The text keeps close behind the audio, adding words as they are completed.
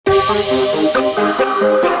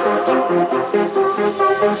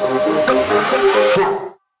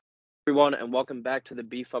Everyone, and welcome back to the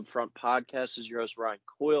Beef Up Front podcast. This is your host, Ryan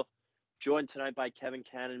Coyle, joined tonight by Kevin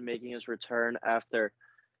Cannon, making his return after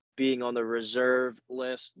being on the reserve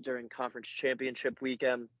list during conference championship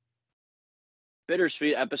weekend.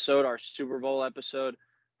 Bittersweet episode, our Super Bowl episode.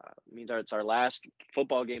 Means it's our last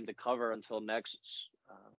football game to cover until next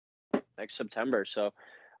September. So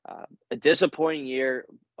a disappointing year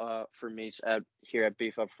for me here at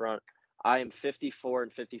Beef Up Front. I am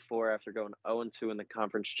 54-54 after going 0-2 in the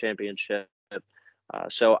conference championship.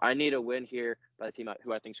 So I need a win here by the team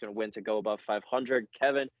who I think is going to win to go above 500.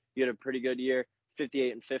 Kevin, you had a pretty good year,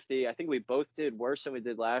 58-50. I think we both did worse than we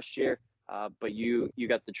did last year, but you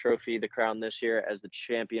got the trophy, the crown this year as the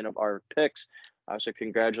champion of our picks. So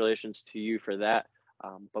congratulations to you for that.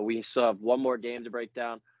 But we still have one more game to break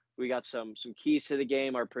down. We got some keys to the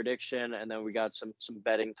game, our prediction, and then we got some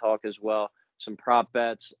betting talk as well. Some prop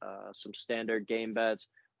bets, some standard game bets,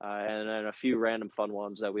 and then a few random fun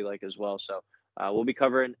ones that we like as well. So we'll be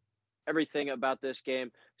covering everything about this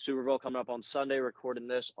game. Super Bowl coming up on Sunday, recording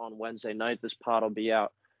this on Wednesday night. This pod will be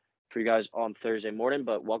out for you guys on Thursday morning.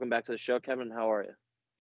 But welcome back to the show, Kevin. How are you?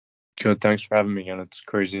 Good. Thanks for having me again. It's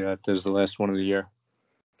crazy that this is the last one of the year.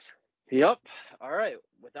 Yep. All right.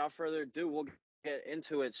 Without further ado, we'll get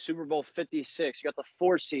into it. Super Bowl 56. You got the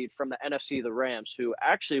 4 seed from the NFC, the Rams, who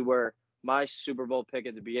actually were my Super Bowl pick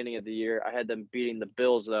at the beginning of the year. I had them beating the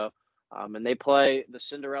Bills, though. And they play the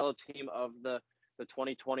Cinderella team of the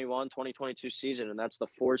 2021-2022 season, and that's the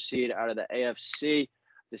 4 seed out of the AFC,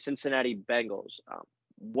 the Cincinnati Bengals.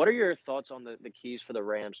 What are your thoughts on the keys for the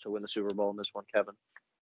Rams to win the Super Bowl in this one, Kevin?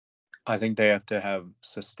 I think they have to have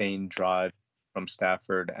sustained drive from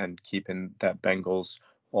Stafford and keeping that Bengals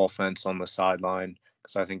offense on the sideline,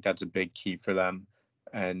 because I think that's a big key for them.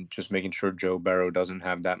 And just making sure Joe Burrow doesn't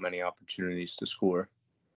have that many opportunities to score.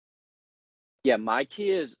 Yeah, my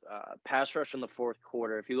key is pass rush in the fourth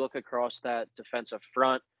quarter. If you look across that defensive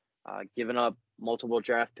front, giving up multiple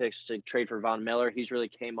draft picks to trade for Von Miller, he's really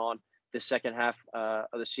came on the second half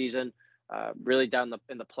of the season, really down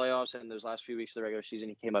in the playoffs and those last few weeks of the regular season.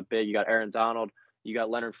 He came up big. You got Aaron Donald, you got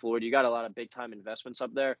Leonard Floyd, you got a lot of big-time investments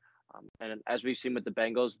up there. And as we've seen with the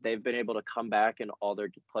Bengals, they've been able to come back in all their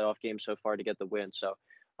playoff games so far to get the win. So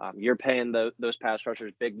you're paying those pass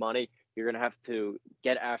rushers big money. You're going to have to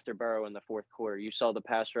get after Burrow in the fourth quarter. You saw the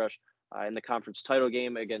pass rush in the conference title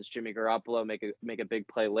game against Jimmy Garoppolo make a big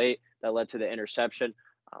play late that led to the interception.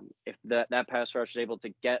 If that pass rush is able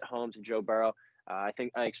to get home to Joe Burrow, I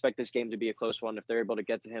expect this game to be a close one. If they're able to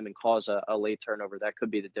get to him and cause a late turnover, that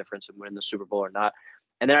could be the difference in winning the Super Bowl or not.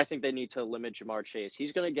 And then I think they need to limit Ja'Marr Chase.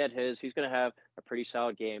 He's going to get his. He's going to have a pretty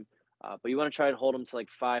solid game. But you want to try and hold him to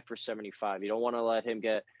like 5 for 75. You don't want to let him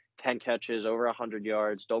get 10 catches, over 100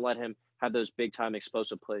 yards. Don't let him have those big-time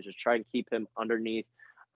explosive plays. Just try and keep him underneath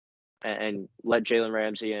and let Jalen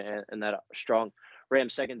Ramsey and that strong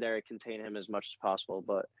Rams secondary contain him as much as possible.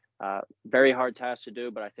 But very hard task to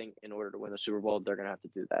do. But I think in order to win the Super Bowl, they're going to have to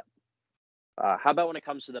do that. How about when it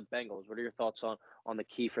comes to the Bengals? What are your thoughts on the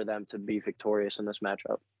key for them to be victorious in this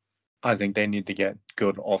matchup? I think they need to get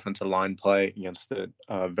good offensive line play against the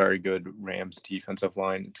very good Rams defensive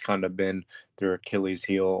line. It's kind of been their Achilles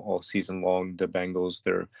heel all season long, the Bengals,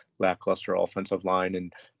 their lackluster offensive line.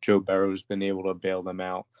 And Joe Burrow's been able to bail them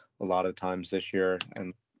out a lot of times this year.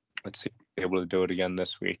 And let's see if they're able to do it again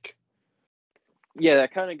this week. Yeah,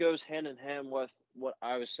 that kind of goes hand in hand with what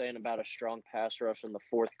I was saying about a strong pass rush in the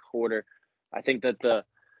fourth quarter. I think that the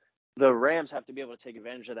Rams have to be able to take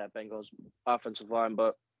advantage of that Bengals offensive line.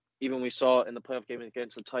 But even we saw in the playoff game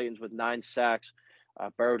against the Titans with 9 sacks,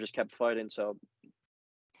 Burrow just kept fighting. So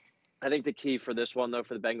I think the key for this one, though,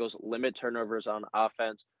 for the Bengals, limit turnovers on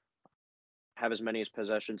offense. Have as many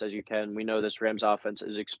possessions as you can. We know this Rams offense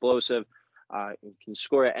is explosive. Can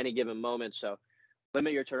score at any given moment. So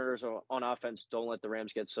limit your turnovers on offense. Don't let the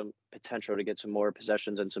Rams get some potential to get some more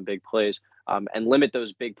possessions and some big plays. And limit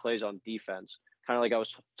those big plays on defense. Kind of like I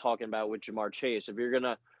was talking about with Ja'Marr Chase. If you're going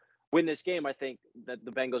to win this game, I think that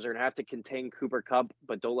the Bengals are going to have to contain Cooper Kupp,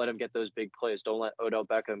 but don't let him get those big plays. Don't let Odell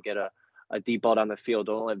Beckham get a deep ball down the field.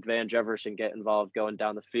 Don't let Van Jefferson get involved going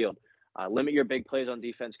down the field. Limit your big plays on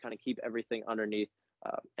defense, kind of keep everything underneath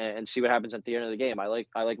and see what happens at the end of the game. I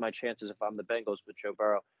like my chances if I'm the Bengals with Joe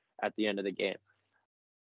Burrow at the end of the game.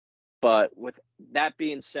 But with that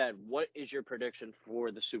being said, what is your prediction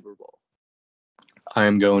for the Super Bowl? I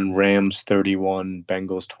am going Rams 31,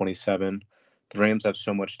 Bengals 27. The Rams have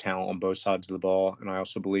so much talent on both sides of the ball, and I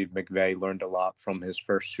also believe McVay learned a lot from his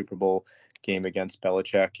first Super Bowl game against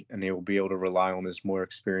Belichick, and he will be able to rely on his more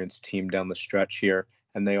experienced team down the stretch here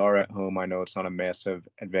and they are at home. I know it's not a massive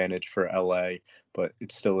advantage for LA, but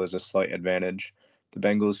it still is a slight advantage. The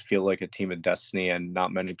Bengals feel like a team of destiny, and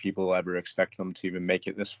not many people ever expect them to even make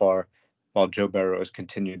it this far. While Joe Burrow has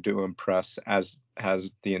continued to impress, as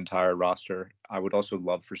has the entire roster, I would also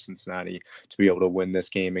love for Cincinnati to be able to win this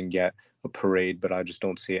game and get a parade, but I just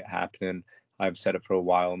don't see it happening. I've said it for a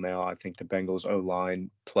while now. I think the Bengals O-line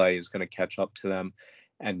play is going to catch up to them,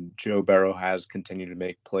 and Joe Burrow has continued to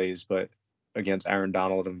make plays, but against Aaron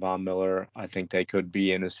Donald and Von Miller, I think they could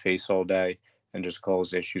be in his face all day and just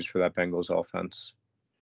cause issues for that Bengals offense.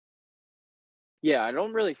 Yeah, I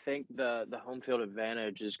don't really think the home field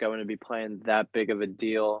advantage is going to be playing that big of a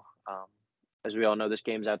deal. As we all know, this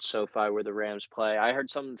game's at SoFi where the Rams play. I heard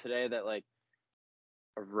something today that like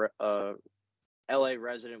a LA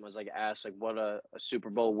resident was like asked like what a Super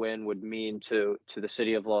Bowl win would mean to the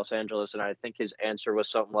city of Los Angeles, and I think his answer was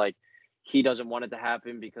something like he doesn't want it to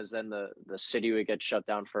happen because then the city would get shut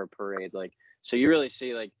down for a parade. Like so, you really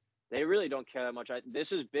see like they really don't care that much.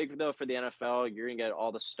 This is big though for the NFL. You're gonna get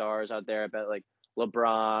all the stars out there. I bet like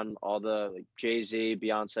LeBron, all the like Jay-Z,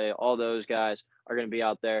 Beyonce, all those guys are gonna be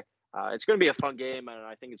out there. It's gonna be a fun game, and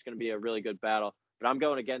I think it's gonna be a really good battle. But I'm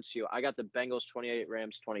going against you. I got the Bengals 28,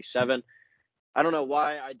 Rams 27. I don't know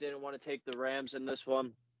why I didn't want to take the Rams in this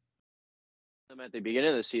one. Them at the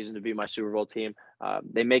beginning of the season to be my Super Bowl team.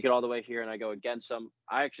 They make it all the way here, and I go against them.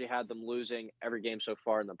 I actually had them losing every game so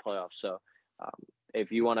far in the playoffs. So um,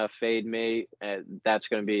 if you want to fade me, that's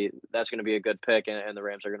going to be a good pick, and the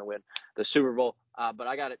Rams are going to win the Super Bowl. But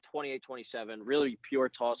I got it 28-27. Really pure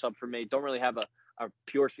toss up for me. Don't really have a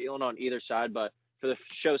pure feeling on either side, but for the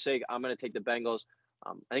show's sake, I'm going to take the Bengals.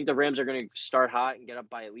 I think the Rams are going to start hot and get up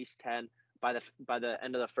by at least 10 by the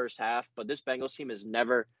end of the first half. But this Bengals team has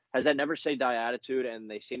that never say die attitude, and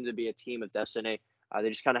they seem to be a team of destiny. They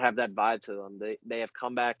just kind of have that vibe to them. They have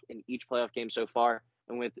come back in each playoff game so far,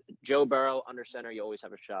 and with Joe Burrow under center, you always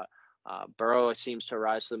have a shot. Burrow seems to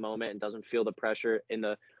rise to the moment and doesn't feel the pressure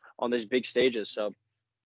on these big stages. So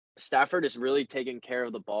Stafford is really taking care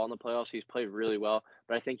of the ball in the playoffs. He's played really well,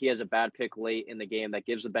 but I think he has a bad pick late in the game that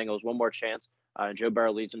gives the Bengals one more chance. Joe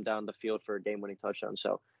Burrow leads them down the field for a game-winning touchdown.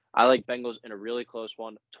 So I like Bengals in a really close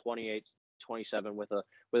one, 28-27 with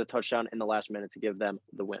a touchdown in the last minute to give them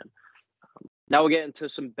the win. Now we'll get into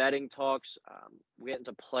some betting talks. We get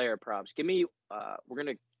into player props. Give me. We're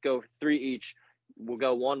gonna go three each. We'll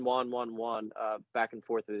go 1-1-1-1 back and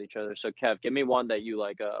forth with each other. So Kev, give me one that you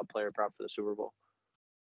like a player prop for the Super Bowl.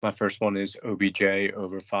 My first one is OBJ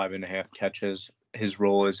over 5.5 catches. His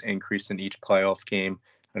role is increased in each playoff game,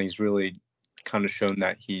 and he's really kind of shown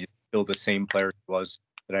that he's still the same player he was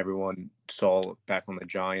that everyone saw back on the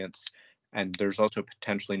Giants. And there's also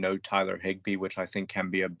potentially no Tyler Higbee, which I think can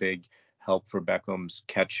be a big help for Beckham's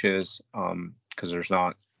catches because there's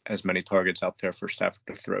not as many targets out there for Stafford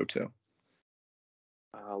to throw to.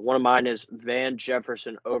 One of mine is Van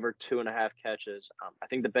Jefferson over 2.5 catches. I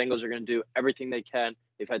think the Bengals are going to do everything they can.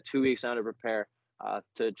 They've had 2 weeks now to prepare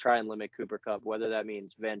to try and limit Cooper Kupp, whether that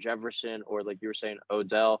means Van Jefferson or, like you were saying,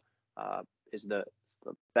 Odell is the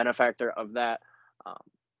benefactor of that.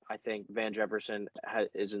 I think Van Jefferson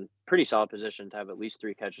is in pretty solid position to have at least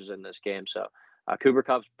 3 catches in this game. So Cooper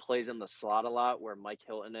Kupp plays in the slot a lot where Mike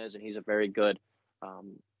Hilton is, and he's a very good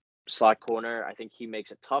slot corner. I think he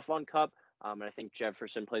makes it tough on Kupp. And I think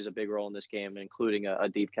Jefferson plays a big role in this game, including a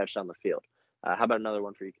deep catch down the field. How about another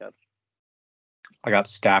one for you, Kev? I got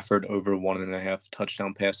Stafford over 1.5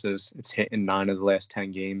 touchdown passes. It's hit in 9 of the last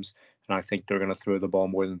 10 games, and I think they're going to throw the ball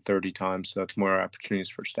more than 30 times. So that's more opportunities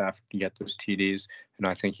for Stafford to get those TDs, and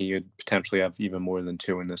I think he could potentially have even more than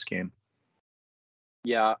 2 in this game.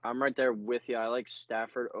 Yeah, I'm right there with you. I like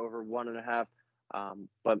Stafford over 1.5.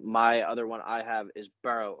 But my other one I have is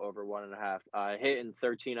Burrow over 1.5. Hit in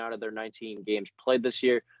 13 out of their 19 games played this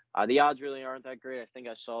year. The odds really aren't that great. I think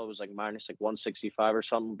I saw it was like minus like 165 or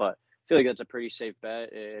something, but I feel like that's a pretty safe bet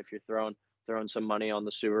if you're throwing some money on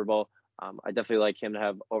the Super Bowl. I definitely like him to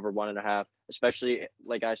have over 1.5, especially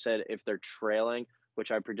like I said, if they're trailing,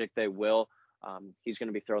 which I predict they will. He's going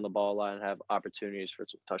to be throwing the ball a lot and have opportunities for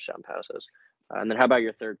some touchdown passes. And then how about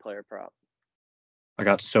your third player prop? I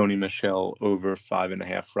got Sony Michel over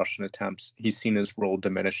 5.5 rushing attempts. He's seen his role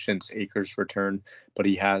diminish since Akers' return, but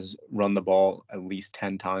he has run the ball at least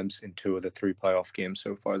 10 times in 2 of the 3 playoff games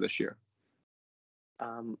so far this year.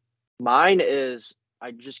 Mine is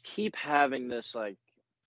I just keep having this like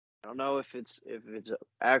I don't know if it's an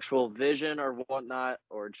actual vision or whatnot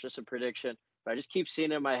or it's just a prediction, but I just keep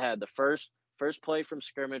seeing it in my head. The first play from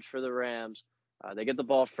scrimmage for the Rams, they get the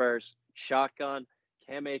ball first, shotgun.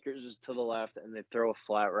 Cam Akers is to the left, and they throw a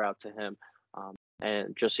flat route to him,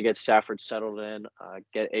 and just to get Stafford settled in,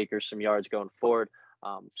 get Akers some yards going forward.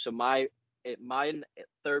 So my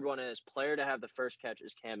third one is player to have the first catch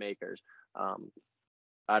is Cam Akers.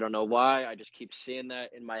 I don't know why. I just keep seeing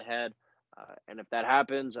that in my head. And if that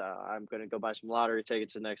happens, I'm going to go buy some lottery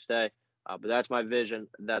tickets the next day. But that's my vision.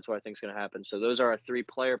 That's what I think is going to happen. So those are our 3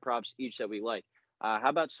 player props each that we like. How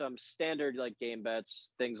about some standard like game bets,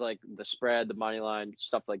 things like the spread, the money line,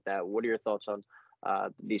 stuff like that? What are your thoughts on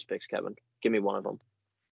these picks, Kevin? Give me one of them.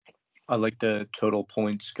 I like the total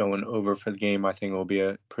points going over for the game. I think it will be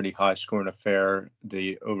a pretty high scoring affair.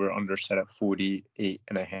 The over under set at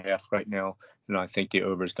 48.5 right now, and I think the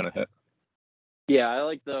over is going to hit. Yeah, I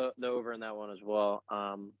like the over in that one as well.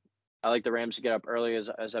 I like the Rams to get up early,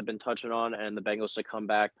 as I've been touching on, and the Bengals to come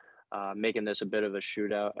back, making this a bit of a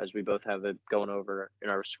shootout, as we both have it going over in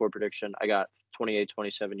our score prediction. I got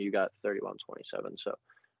 28-27. You got 31-27. So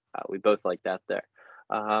we both like that there.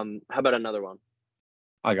 How about another one?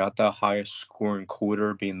 I got the highest scoring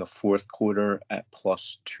quarter being the fourth quarter at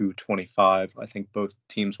plus 225. I think both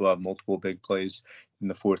teams will have multiple big plays in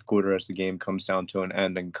the fourth quarter as the game comes down to an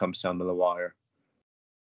end and comes down to the wire.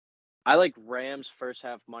 I like Rams first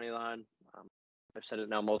half money line. I've said it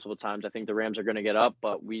now multiple times. I think the Rams are going to get up,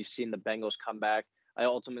 but we've seen the Bengals come back. I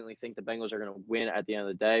ultimately think the Bengals are going to win at the end of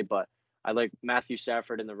the day, but I like Matthew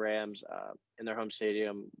Stafford and the Rams in their home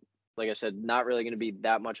stadium. Like I said, not really going to be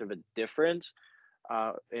that much of a difference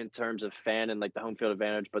in terms of fan and like the home field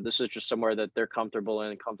advantage, but this is just somewhere that they're comfortable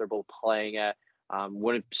in, comfortable playing at.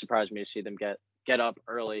 Wouldn't surprise me to see them get up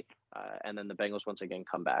early, and then the Bengals once again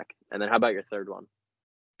come back. And then how about your third one?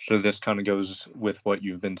 So this kind of goes with what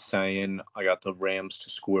you've been saying. I got the Rams to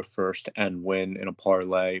score first and win in a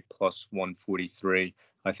parlay plus 143.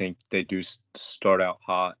 I think they do start out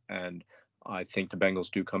hot, and I think the Bengals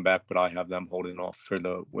do come back, but I have them holding off for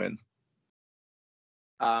the win.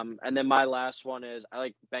 And then my last one is I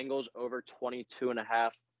like Bengals over 22.5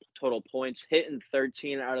 total points, hitting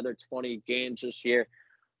 13 out of their 20 games this year.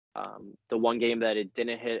 The one game that it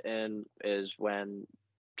didn't hit in is when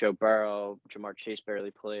Joe Burrow, Jamar Chase barely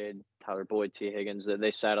played, Tyler Boyd, T. Higgins. They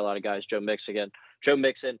sat a lot of guys. Joe Mixon.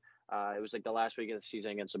 It was like the last week of the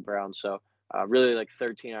season against the Browns. So really like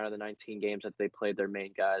 13 out of the 19 games that they played their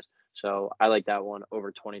main guys. So I like that one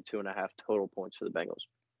over 22.5 total points for the Bengals.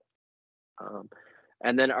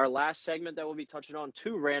 And then our last segment that we'll be touching on,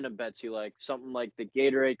 2 random bets you like, something like the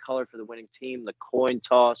Gatorade color for the winning team, the coin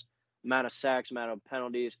toss, amount of sacks, amount of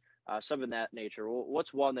penalties, something of that nature.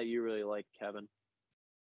 What's one that you really like, Kevin?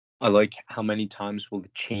 I like how many times will the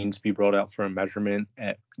chains be brought out for a measurement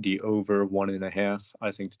at the over 1.5.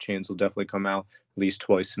 I think the chains will definitely come out at least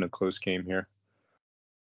twice in a close game here.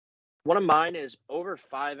 One of mine is over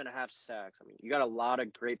 5.5 sacks. I mean, you got a lot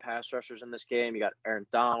of great pass rushers in this game. You got Aaron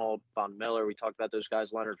Donald, Von Miller. We talked about those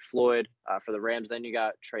guys, Leonard Floyd for the Rams. Then you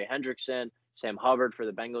got Trey Hendrickson, Sam Hubbard for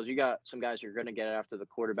the Bengals. You got some guys you're going to get after the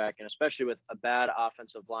quarterback, and especially with a bad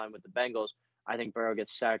offensive line with the Bengals, I think Burrow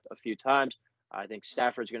gets sacked a few times. I think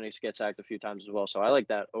Stafford's going to get sacked a few times as well. So I like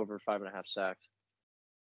that over 5.5 sacks.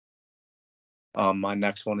 My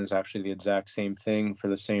next one is actually the exact same thing for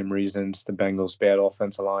the same reasons. The Bengals' bad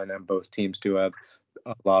offensive line, and both teams do have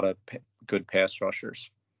a lot of good pass rushers.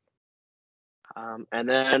 And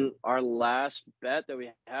then our last bet that we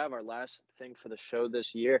have, our last thing for the show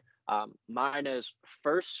this year, mine is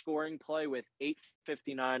first scoring play with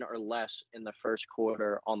 8:59 or less in the first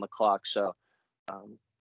quarter on the clock. So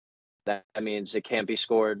that means it can't be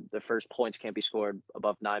scored. The first points can't be scored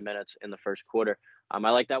above 9 minutes in the first quarter. I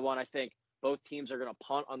like that one. I think both teams are going to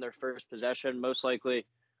punt on their first possession, most likely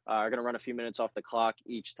are going to run a few minutes off the clock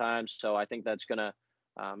each time. So I think that's going to,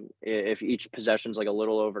 if each possession's like a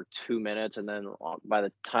little over 2 minutes, and then by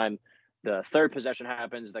the time the third possession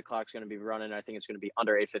happens, the clock's going to be running. I think it's going to be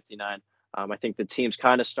under 8:59. I think the teams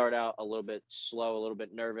kind of start out a little bit slow, a little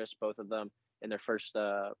bit nervous, both of them in their first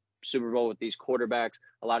Super Bowl with these quarterbacks.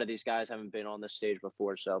 A lot of these guys haven't been on this stage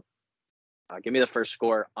before. So give me the first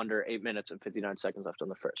score under 8 minutes and 59 seconds left on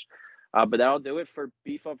the first. But that'll do it for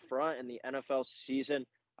Beef Up Front in the NFL season.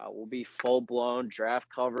 We'll be full-blown draft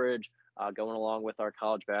coverage going along with our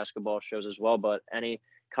college basketball shows as well. But any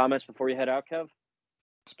comments before you head out, Kev?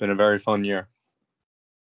 It's been a very fun year.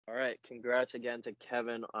 All right. Congrats again to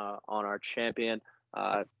Kevin on our champion.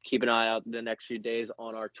 Keep an eye out the next few days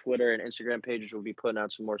on our Twitter and Instagram pages. We'll be putting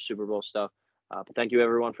out some more Super Bowl stuff. But thank you,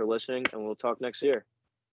 everyone, for listening, and we'll talk next year.